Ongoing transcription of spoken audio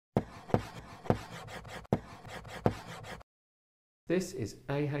This is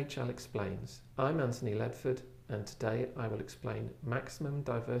AHL Explains. I'm Anthony Ledford, and today I will explain Maximum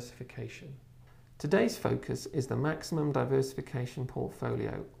Diversification. Today's focus is the Maximum Diversification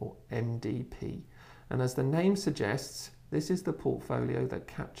Portfolio, or MDP, and as the name suggests, this is the portfolio that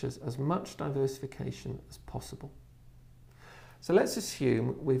captures as much diversification as possible. So let's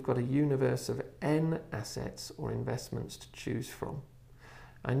assume we've got a universe of n assets or investments to choose from.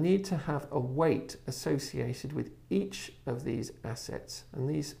 I need to have a weight associated with each of these assets, and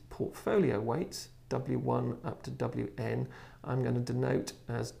these portfolio weights, W1 up to Wn, I'm going to denote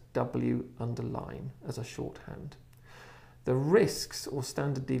as W underline as a shorthand. The risks or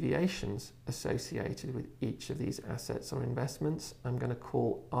standard deviations associated with each of these assets or investments I'm going to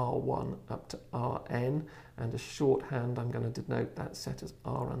call R1 up to Rn, and as shorthand I'm going to denote that set as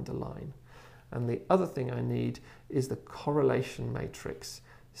R underline. And the other thing I need is the correlation matrix,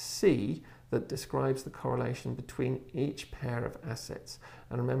 C, that describes the correlation between each pair of assets.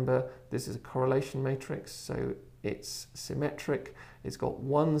 And remember, this is a correlation matrix, so it's symmetric, it's got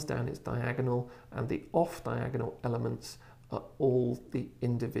ones down its diagonal, and the off-diagonal elements are all the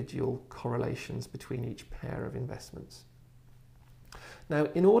individual correlations between each pair of investments. Now,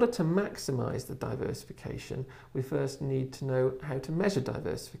 in order to maximize the diversification, we first need to know how to measure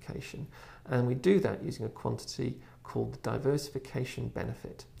diversification, and we do that using a quantity called the diversification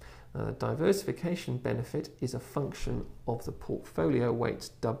benefit. Now, the diversification benefit is a function of the portfolio weights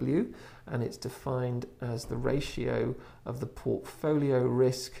W, and it's defined as the ratio of the portfolio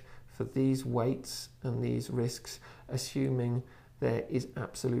risk for these weights and these risks, assuming there is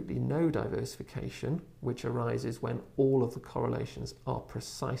absolutely no diversification, which arises when all of the correlations are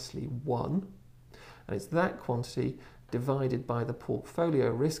precisely 1. And it's that quantity divided by the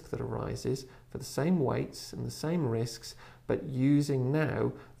portfolio risk that arises for the same weights and the same risks, but using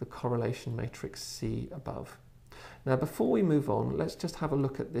now the correlation matrix C above. Now, before we move on, let's just have a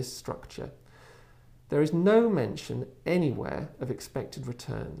look at this structure. There is no mention anywhere of expected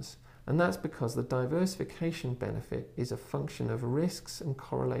returns, and that's because the diversification benefit is a function of risks and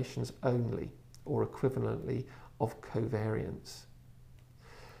correlations only, or equivalently of covariance.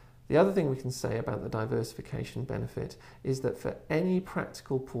 The other thing we can say about the diversification benefit is that for any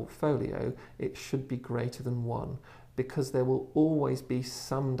practical portfolio, it should be greater than 1, because there will always be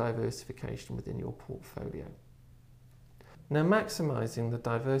some diversification within your portfolio. Now, maximizing the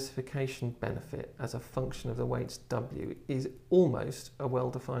diversification benefit as a function of the weights W is almost a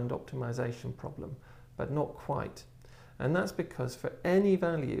well-defined optimization problem, but not quite. And that's because for any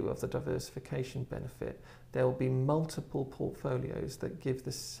value of the diversification benefit, there will be multiple portfolios that give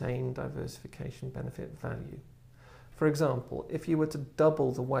the same diversification benefit value. For example, if you were to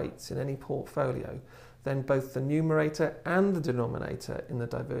double the weights in any portfolio, then both the numerator and the denominator in the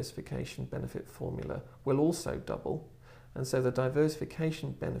diversification benefit formula will also double, and so the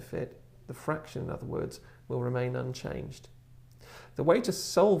diversification benefit, the fraction in other words, will remain unchanged. The way to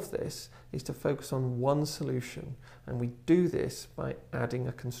solve this is to focus on one solution, and we do this by adding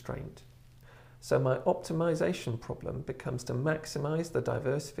a constraint. So my optimization problem becomes to maximize the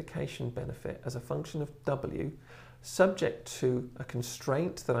diversification benefit as a function of W, subject to a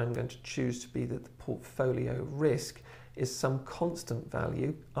constraint that I'm going to choose to be that the portfolio risk is some constant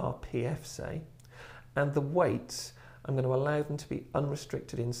value, RPF say, and the weights, I'm going to allow them to be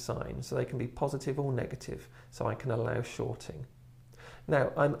unrestricted in sign, so they can be positive or negative, so I can allow shorting.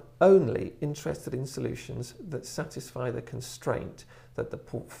 Now, I'm only interested in solutions that satisfy the constraint that the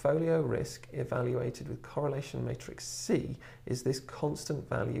portfolio risk evaluated with correlation matrix C is this constant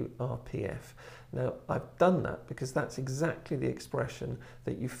value RPF. Now, I've done that because that's exactly the expression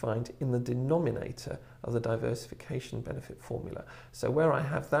that you find in the denominator of the diversification benefit formula. So where I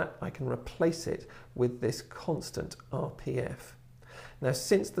have that, I can replace it with this constant RPF. Now,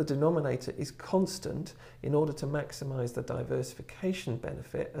 since the denominator is constant, in order to maximize the diversification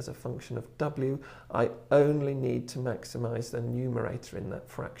benefit as a function of W, I only need to maximize the numerator in that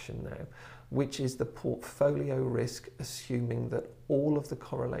fraction now, which is the portfolio risk, assuming that all of the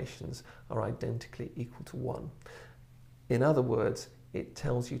correlations are identically equal to 1. In other words, it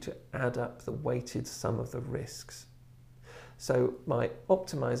tells you to add up the weighted sum of the risks. So my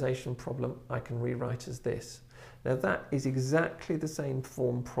optimization problem I can rewrite as this. Now, that is exactly the same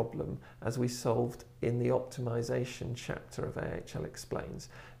form problem as we solved in the Optimisation chapter of AHL Explains,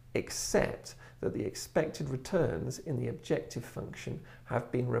 except that the expected returns in the objective function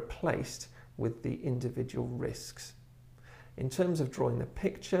have been replaced with the individual risks. In terms of drawing the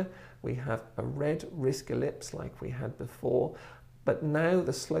picture, we have a red risk ellipse like we had before, but now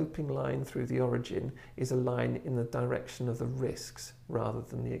the sloping line through the origin is a line in the direction of the risks rather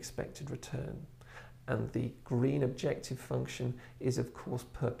than the expected return. and the green objective function is of course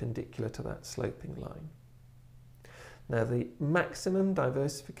perpendicular to that sloping line. Now, the maximum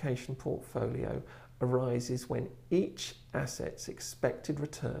diversification portfolio arises when each asset's expected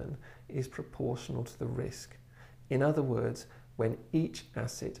return is proportional to the risk. In other words, when each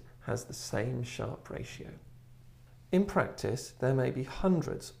asset has the same Sharpe ratio. In practice, there may be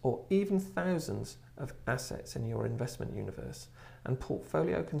hundreds or even thousands of assets in your investment universe, and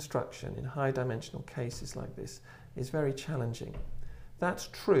portfolio construction in high-dimensional cases like this is very challenging. That's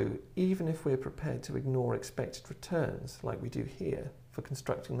true even if we're prepared to ignore expected returns, like we do here, for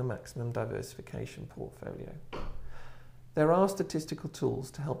constructing the maximum diversification portfolio. There are statistical tools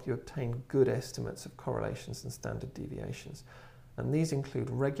to help you obtain good estimates of correlations and standard deviations, and these include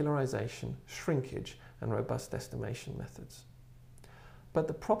regularization, shrinkage, and robust estimation methods. But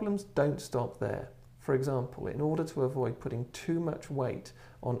the problems don't stop there. For example, in order to avoid putting too much weight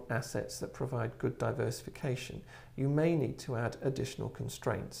on assets that provide good diversification, you may need to add additional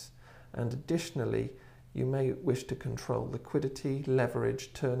constraints. And additionally, you may wish to control liquidity,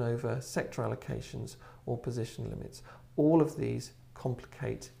 leverage, turnover, sector allocations, or position limits. All of these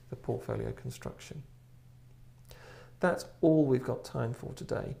complicate the portfolio construction. That's all we've got time for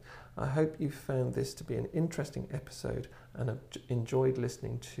today. I hope you found this to be an interesting episode and have enjoyed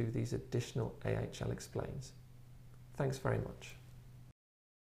listening to these additional AHL Explains. Thanks very much.